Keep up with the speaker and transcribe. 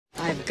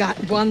I've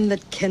got one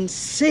that can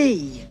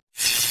see.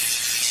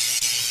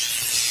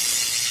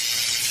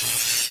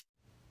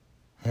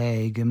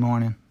 Hey, good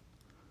morning.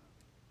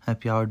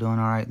 Hope y'all are doing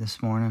all right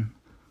this morning.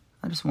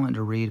 I just wanted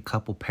to read a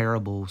couple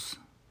parables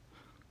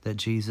that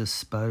Jesus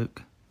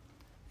spoke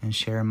and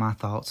share my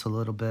thoughts a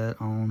little bit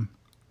on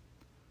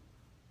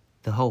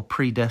the whole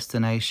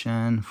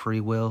predestination, free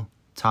will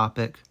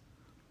topic.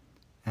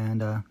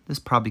 And this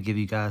probably give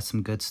you guys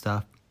some good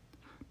stuff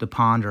to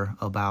ponder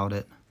about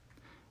it.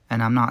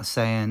 And I'm not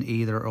saying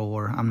either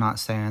or. I'm not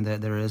saying that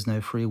there is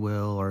no free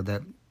will or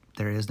that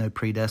there is no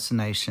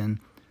predestination.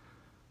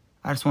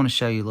 I just want to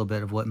show you a little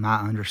bit of what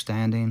my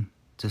understanding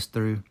just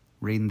through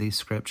reading these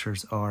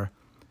scriptures are.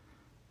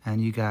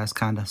 And you guys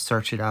kind of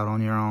search it out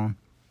on your own.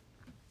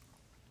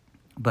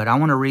 But I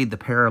want to read the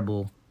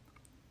parable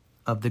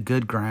of the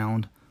good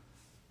ground.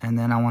 And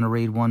then I want to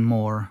read one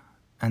more.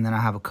 And then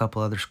I have a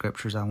couple other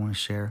scriptures I want to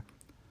share.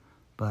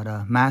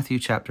 But Matthew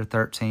chapter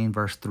 13,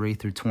 verse 3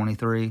 through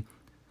 23.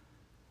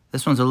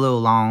 This one's a little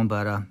long,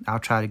 but I'll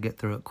try to get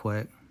through it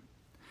quick.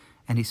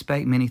 And he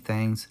spake many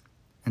things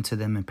unto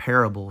them in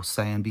parables,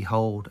 saying,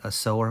 Behold, a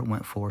sower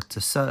went forth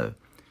to sow.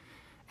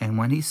 And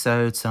when he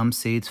sowed, some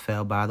seeds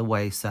fell by the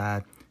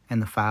wayside,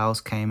 and the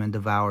fowls came and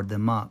devoured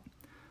them up.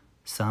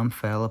 Some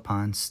fell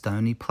upon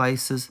stony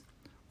places,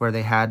 where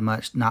they had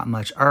not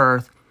much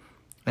earth,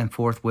 and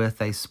forthwith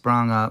they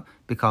sprung up,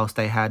 because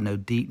they had no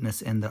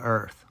deepness in the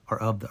earth, or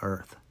of the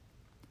earth.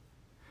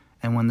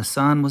 And when the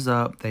sun was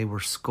up, they were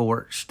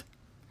scorched,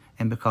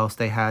 and because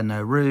they had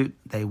no root,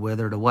 they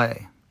withered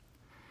away.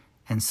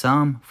 And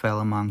some fell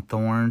among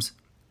thorns,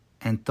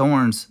 and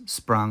thorns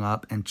sprung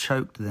up and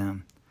choked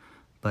them.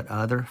 But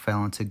other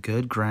fell into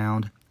good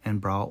ground,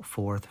 and brought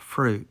forth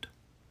fruit,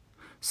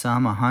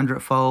 some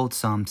 100-fold,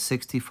 some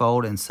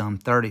 60-fold, and some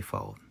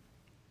 30-fold.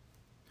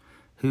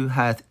 Who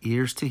hath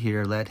ears to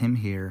hear, let him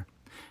hear.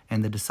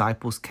 And the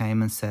disciples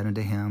came and said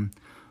unto him,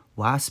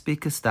 Why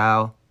speakest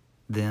thou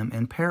them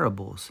in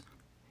parables?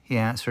 He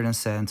answered and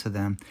said unto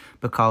them,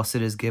 Because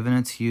it is given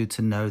unto you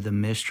to know the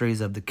mysteries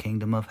of the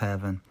kingdom of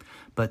heaven,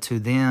 but to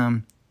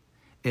them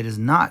it is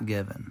not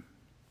given.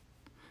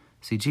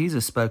 See,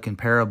 Jesus spoke in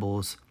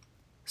parables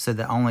so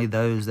that only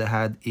those that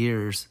had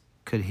ears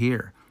could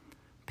hear.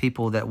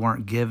 People that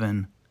weren't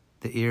given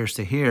the ears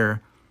to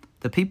hear,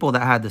 the people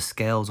that had the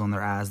scales on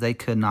their eyes, they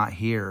could not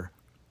hear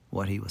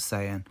what he was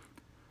saying.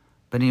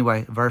 But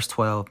anyway, verse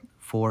 12,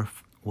 For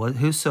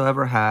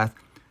whosoever hath,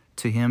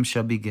 to him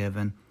shall be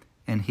given,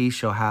 and he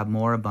shall have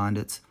more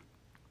abundance.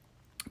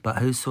 But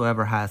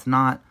whosoever hath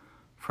not,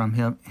 from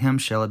him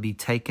shall it be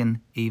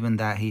taken even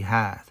that he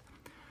hath.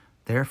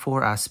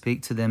 Therefore I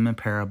speak to them in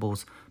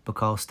parables,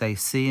 because they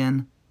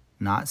seeing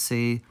not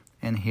see,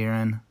 and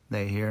hearing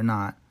they hear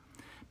not,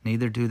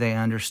 neither do they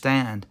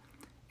understand.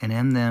 And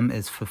in them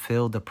is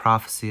fulfilled the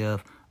prophecy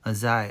of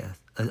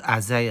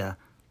Isaiah,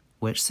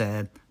 which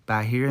said,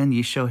 By hearing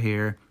ye shall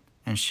hear,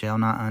 and shall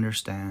not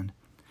understand,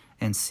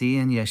 and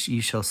seeing ye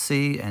shall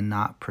see, and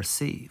not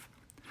perceive.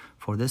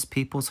 For this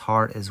people's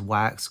heart is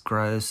waxed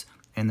gross,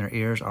 and their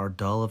ears are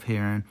dull of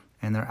hearing,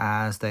 and their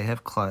eyes they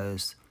have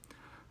closed,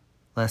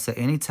 lest at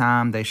any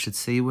time they should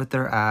see with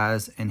their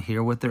eyes, and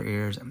hear with their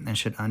ears, and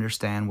should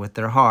understand with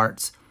their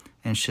hearts,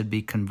 and should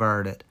be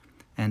converted,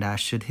 and I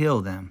should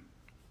heal them.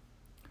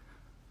 It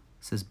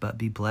says, But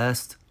be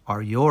blessed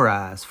are your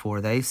eyes,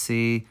 for they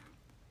see,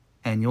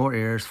 and your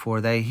ears, for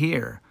they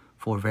hear.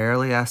 For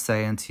verily I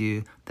say unto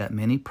you, that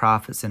many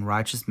prophets and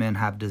righteous men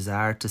have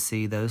desired to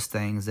see those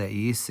things that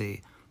ye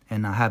see,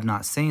 and have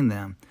not seen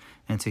them,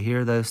 and to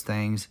hear those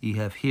things ye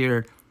have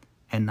heard,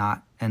 and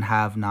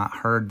have not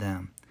heard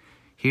them.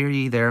 Hear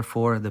ye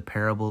therefore the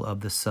parable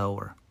of the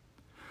sower.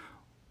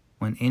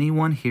 When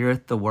anyone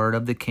heareth the word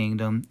of the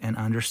kingdom, and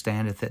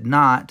understandeth it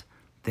not,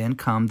 then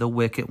come the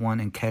wicked one,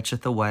 and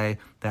catcheth away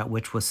that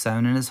which was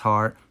sown in his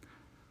heart.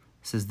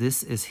 It says,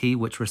 This is he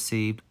which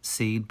received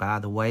seed by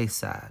the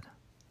wayside.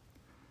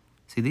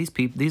 See,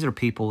 these are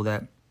people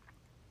that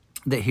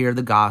hear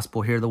the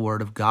gospel, hear the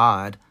word of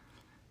God,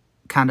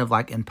 kind of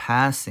like in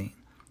passing,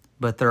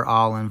 but they're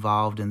all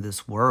involved in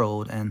this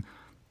world, and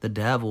the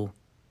devil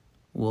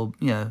will,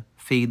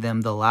 feed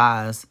them the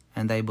lies,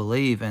 and they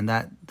believe, and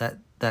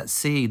that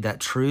seed, that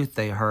truth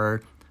they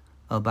heard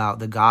about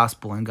the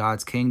gospel and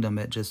God's kingdom,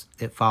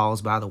 it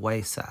falls by the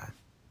wayside.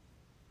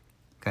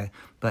 Okay,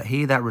 but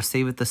he that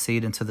receiveth the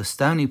seed into the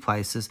stony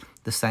places,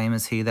 the same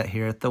is he that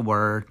heareth the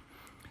word,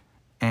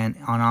 and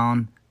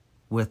on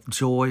with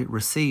joy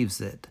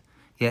receives it.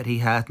 Yet he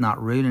hath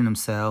not root in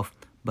himself,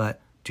 but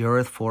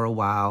dureth for a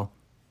while.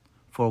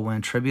 For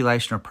when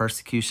tribulation or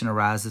persecution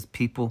arises,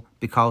 people,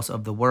 because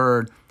of the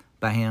word,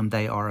 by him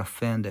they are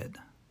offended.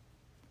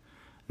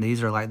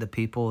 These are like the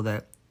people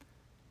that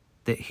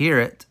hear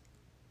it,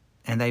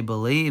 and they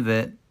believe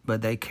it,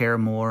 but they care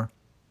more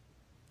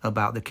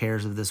about the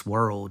cares of this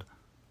world.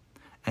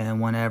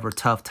 And whenever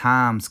tough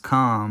times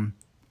come,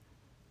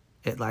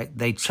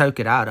 they choke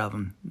it out of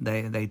them.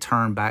 They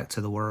turn back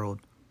to the world.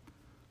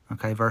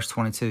 Okay, verse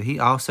 22. He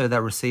also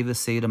that receiveth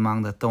seed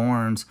among the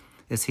thorns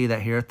is he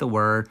that heareth the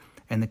word,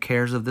 and the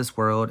cares of this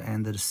world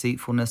and the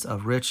deceitfulness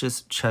of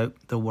riches choke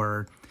the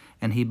word,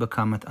 and he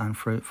becometh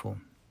unfruitful.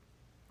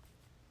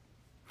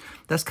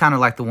 That's kind of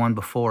like the one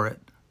before it.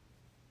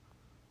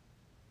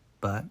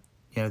 But,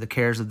 the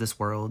cares of this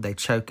world, they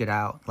choke it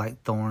out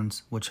like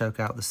thorns would choke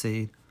out the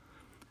seed.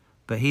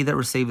 But he that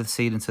receiveth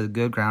seed into the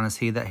good ground is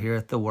he that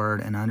heareth the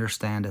word and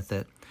understandeth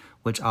it,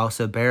 which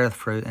also beareth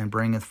fruit and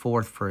bringeth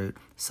forth fruit,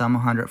 some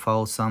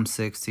 100-fold, some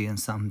 60, and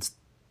some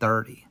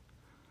 30.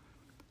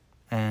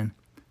 And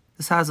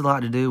this has a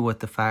lot to do with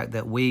the fact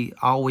that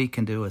all we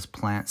can do is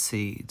plant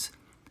seeds,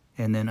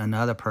 and then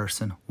another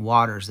person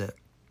waters it,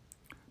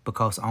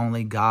 because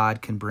only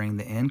God can bring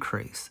the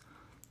increase,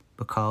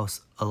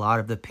 because a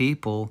lot of the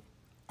people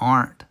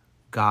aren't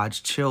God's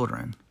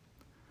children.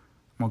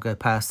 I'm going to go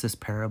past this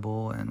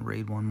parable and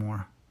read one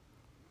more.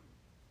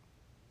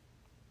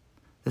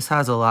 This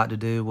has a lot to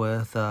do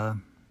with, right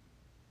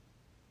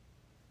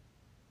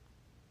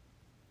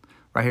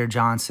here,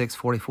 John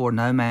 6:44,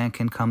 no man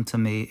can come to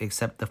me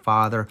except the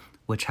Father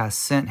which has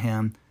sent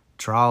him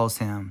draws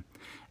him,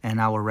 and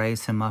I will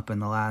raise him up in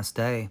the last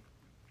day.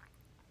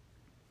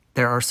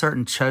 There are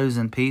certain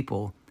chosen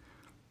people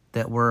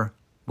that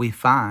we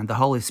find. The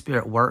Holy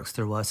Spirit works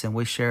through us, and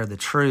we share the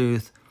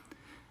truth.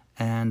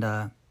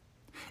 And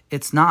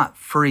it's not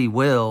free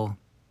will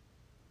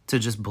to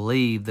just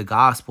believe the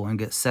gospel and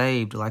get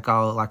saved like a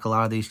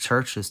lot of these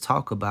churches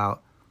talk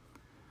about.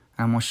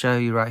 And I'm going to show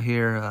you right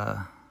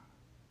here.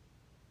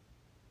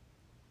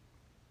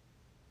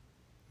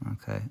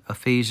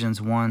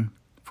 Ephesians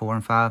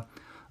 1:4-5.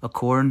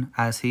 According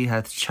as he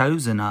hath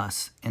chosen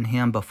us in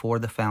him before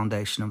the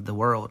foundation of the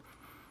world.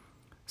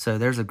 So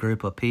there's a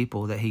group of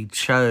people that he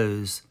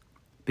chose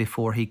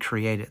before he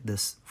created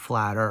this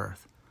flat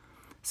earth.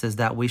 It says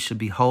that we should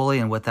be holy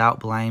and without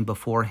blame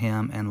before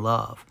him in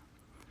love,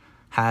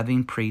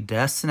 having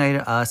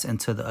predestinated us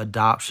into the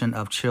adoption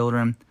of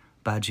children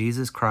by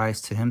Jesus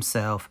Christ to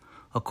himself,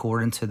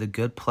 according to the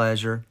good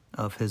pleasure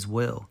of his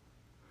will.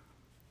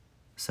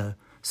 So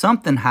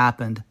something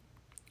happened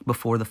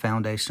before the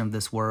foundation of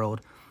this world.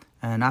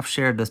 And I've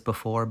shared this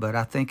before, but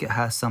I think it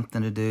has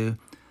something to do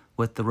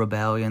with the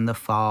rebellion, the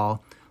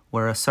fall,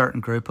 where a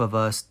certain group of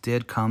us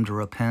did come to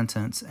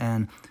repentance.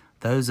 And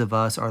those of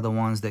us are the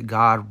ones that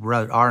God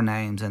wrote our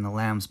names in the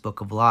Lamb's Book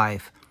of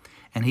Life.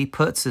 And he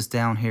puts us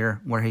down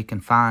here where he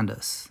can find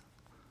us.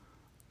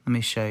 Let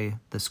me show you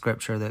the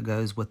scripture that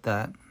goes with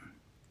that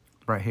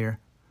right here.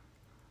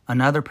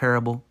 Another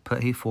parable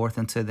put he forth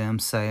unto them,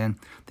 saying,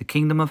 the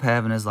kingdom of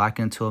heaven is like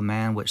unto a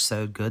man which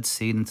sowed good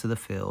seed into the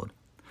field.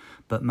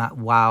 But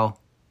while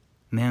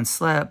men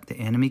slept, the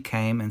enemy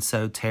came and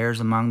sowed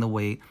tares among the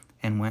wheat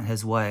and went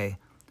his way.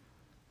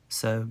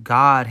 So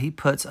God, he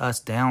puts us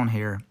down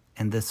here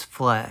in this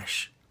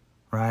flesh,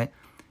 right?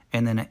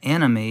 And then an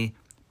enemy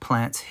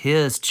plants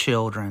his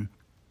children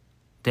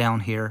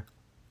down here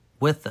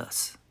with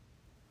us.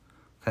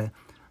 Okay.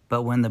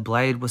 But when the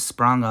blade was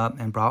sprung up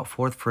and brought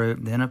forth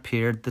fruit, then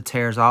appeared the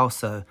tares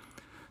also.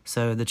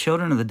 So the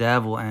children of the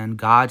devil and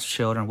God's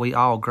children, we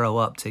all grow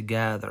up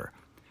together.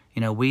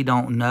 We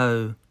don't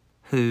know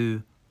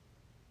who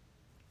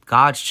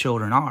God's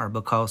children are,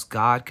 because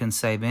God can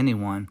save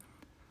anyone.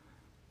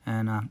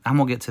 And I'm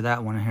going to get to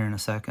that one here in a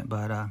second.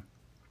 But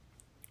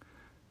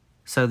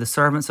so the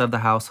servants of the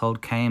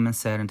household came and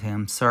said unto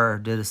him, Sir,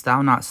 didst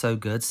thou not sow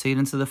good seed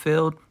into the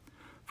field?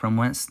 From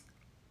whence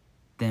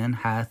then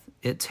hath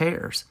it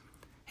tares?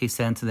 He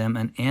said unto them,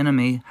 An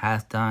enemy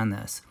hath done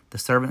this. The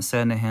servant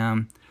said to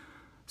him,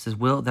 says,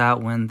 Wilt thou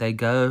when they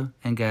go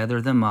and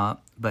gather them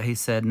up? But he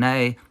said,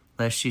 Nay,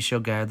 lest ye shall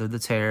gather the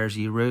tares,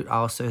 ye root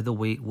also the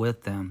wheat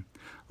with them.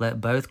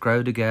 Let both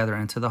grow together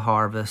into the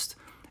harvest.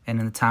 And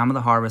in the time of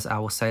the harvest I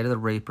will say to the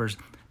reapers,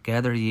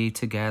 Gather ye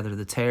together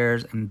the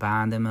tares, and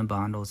bind them in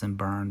bundles, and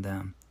burn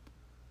them,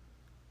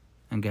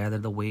 and gather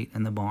the wheat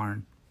in the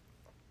barn.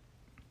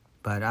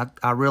 But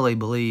I really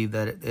believe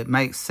that it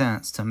makes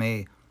sense to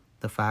me,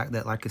 the fact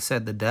that, like I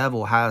said, the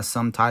devil has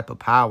some type of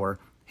power.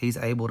 He's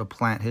able to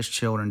plant his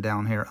children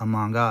down here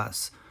among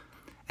us.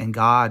 And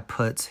God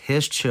puts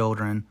his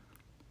children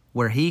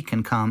where he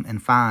can come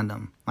and find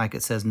them. Like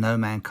it says, no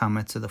man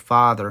cometh to the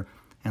Father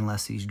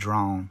unless he's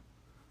drawn.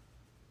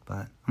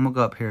 But I'm going to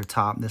go up here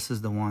top. This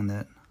is the one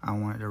that I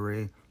wanted to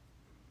read.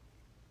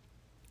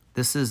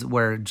 This is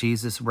where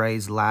Jesus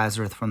raised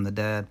Lazarus from the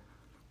dead.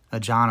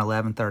 John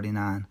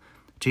 11:39.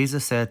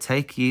 Jesus said,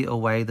 Take ye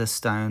away the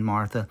stone.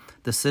 Martha,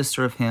 the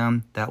sister of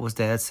him that was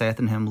dead, saith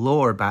unto him,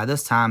 Lord, by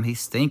this time he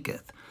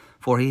stinketh,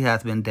 for he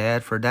hath been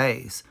dead for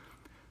days.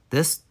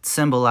 This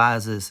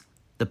symbolizes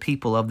the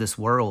people of this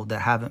world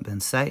that haven't been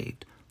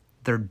saved.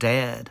 They're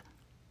dead.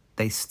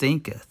 They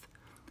stinketh.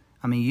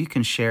 I mean, you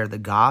can share the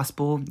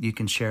gospel, you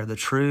can share the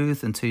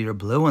truth until you're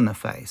blue in the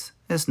face.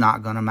 It's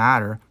not going to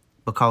matter,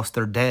 because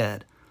they're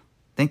dead.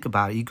 Think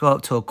about it. You go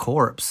up to a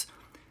corpse,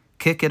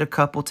 kick it a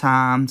couple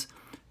times,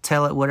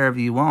 tell it whatever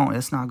you want.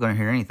 It's not going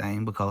to hear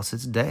anything, because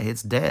it's dead.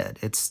 It's dead.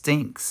 It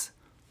stinks.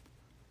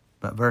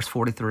 But verse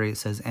 43, it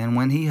says, And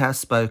when he has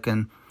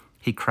spoken,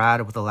 he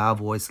cried with a loud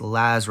voice,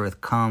 Lazarus,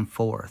 come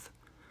forth.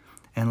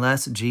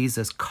 Unless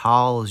Jesus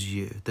calls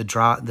you,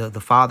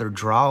 the Father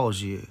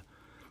draws you,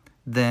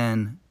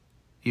 then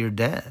you're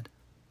dead.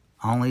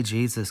 Only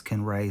Jesus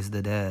can raise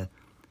the dead.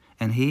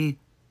 And he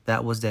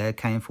that was dead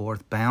came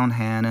forth, bound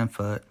hand and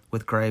foot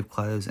with grave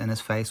clothes, and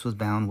his face was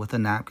bound with a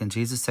napkin.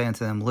 Jesus saying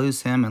to them,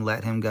 loose him and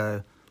let him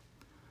go.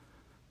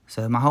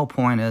 So my whole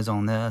point is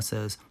on this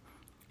is,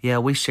 yeah,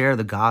 we share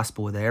the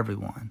gospel with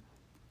everyone,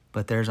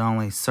 but there's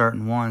only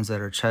certain ones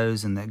that are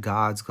chosen that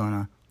God's going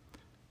to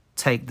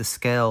take the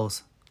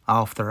scales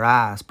off their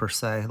eyes, per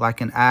se.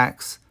 Like in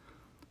Acts,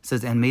 it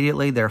says,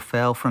 immediately there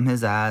fell from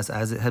his eyes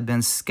as it had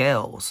been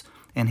scales,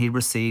 and he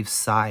received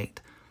sight.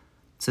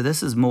 So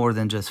this is more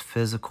than just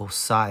physical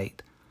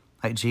sight.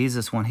 Like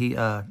Jesus, when he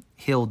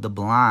healed the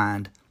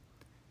blind,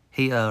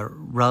 he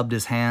rubbed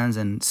his hands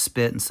and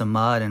spit in some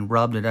mud and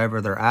rubbed it over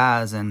their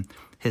eyes, and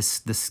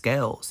the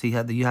scales.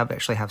 You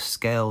actually have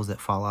scales that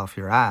fall off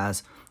your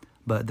eyes,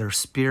 but they're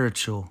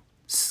spiritual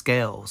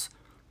scales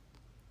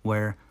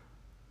where,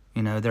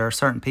 you know, there are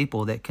certain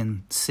people that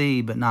can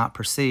see but not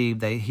perceive.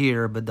 They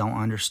hear but don't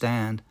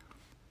understand.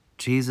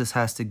 Jesus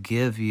has to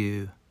give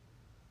you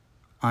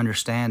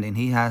understanding.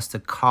 He has to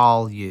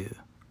call you.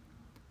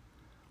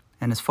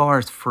 And as far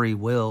as free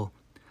will,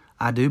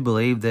 I do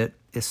believe that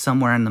it's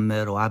somewhere in the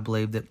middle. I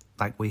believe that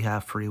like we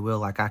have free will,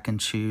 like I can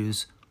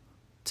choose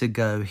to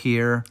go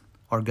here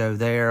or go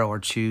there, or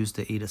choose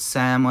to eat a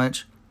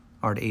sandwich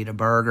or to eat a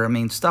burger. I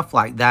mean, stuff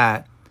like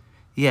that.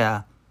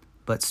 Yeah,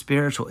 but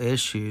spiritual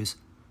issues,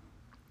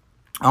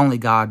 only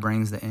God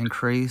brings the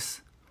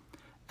increase.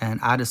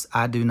 And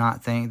I do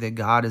not think that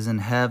God is in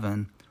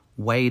heaven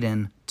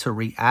waiting to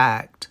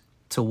react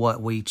to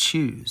what we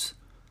choose.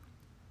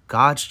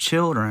 God's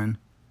children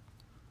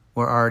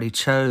were already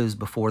chose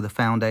before the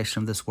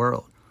foundation of this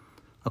world,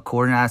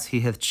 according as he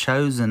hath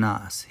chosen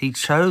us. He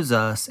chose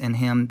us in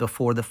him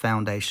before the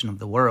foundation of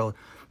the world,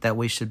 that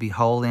we should be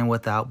holy and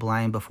without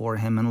blame before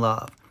him in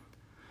love.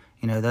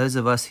 You know, those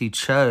of us he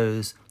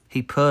chose,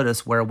 he put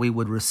us where we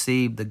would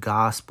receive the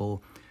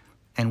gospel,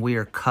 and we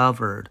are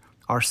covered.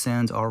 Our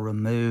sins are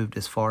removed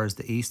as far as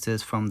the east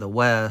is from the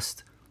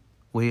west.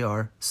 We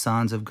are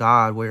sons of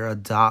God. We are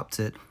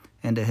adopted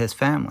into his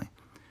family.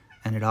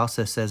 And it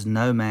also says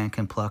no man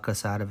can pluck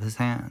us out of his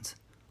hands.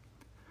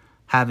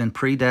 Having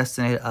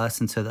predestinated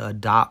us into the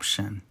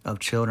adoption of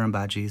children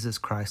by Jesus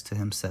Christ to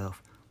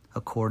himself,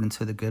 according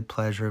to the good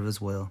pleasure of his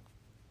will.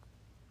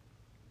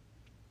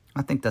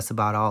 I think that's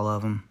about all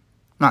of them.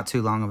 Not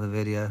too long of a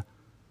video.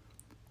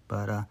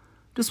 But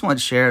just wanted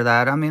to share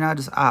that. I mean,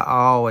 I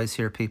always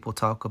hear people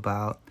talk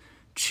about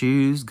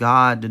choose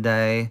God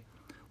today,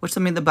 which, I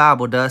mean, the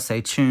Bible does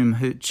say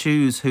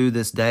choose who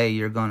this day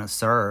you're going to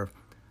serve.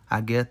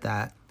 I get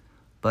that.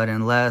 But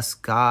unless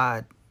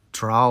God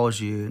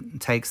draws you,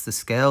 takes the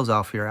scales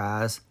off your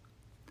eyes,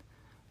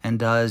 and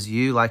does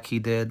you like he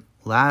did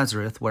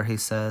Lazarus, where he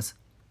says,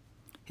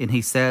 and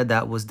he said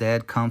that was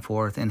dead, come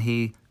forth, and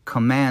he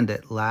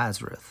commanded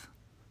Lazarus.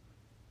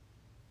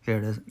 Here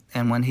it is.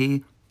 And when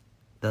he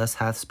thus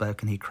hath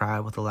spoken, he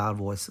cried with a loud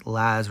voice,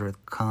 Lazarus,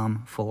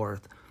 come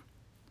forth.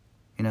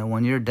 You know,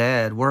 when you're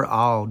dead, we're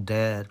all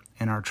dead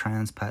in our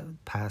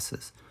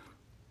trespasses.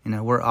 You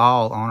know, we're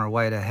all on our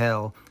way to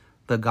hell.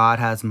 But God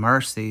has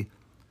mercy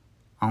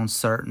on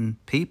certain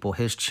people,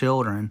 his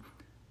children,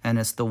 and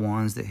it's the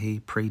ones that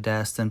he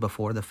predestined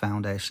before the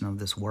foundation of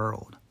this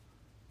world.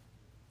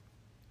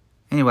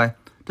 Anyway,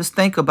 just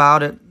think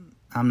about it.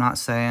 I'm not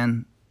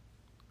saying,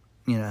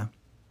 you know,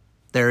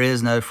 there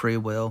is no free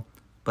will,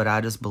 but I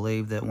just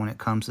believe that when it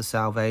comes to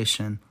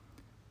salvation,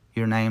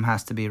 your name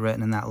has to be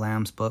written in that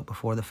Lamb's book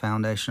before the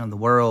foundation of the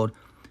world,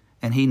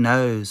 and he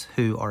knows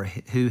who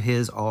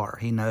his are.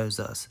 He knows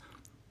us.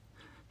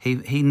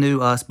 He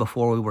knew us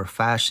before we were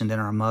fashioned in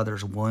our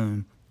mother's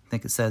womb. I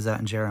think it says that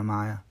in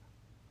Jeremiah.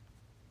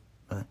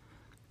 But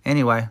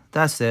anyway,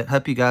 that's it.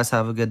 Hope you guys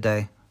have a good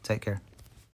day. Take care.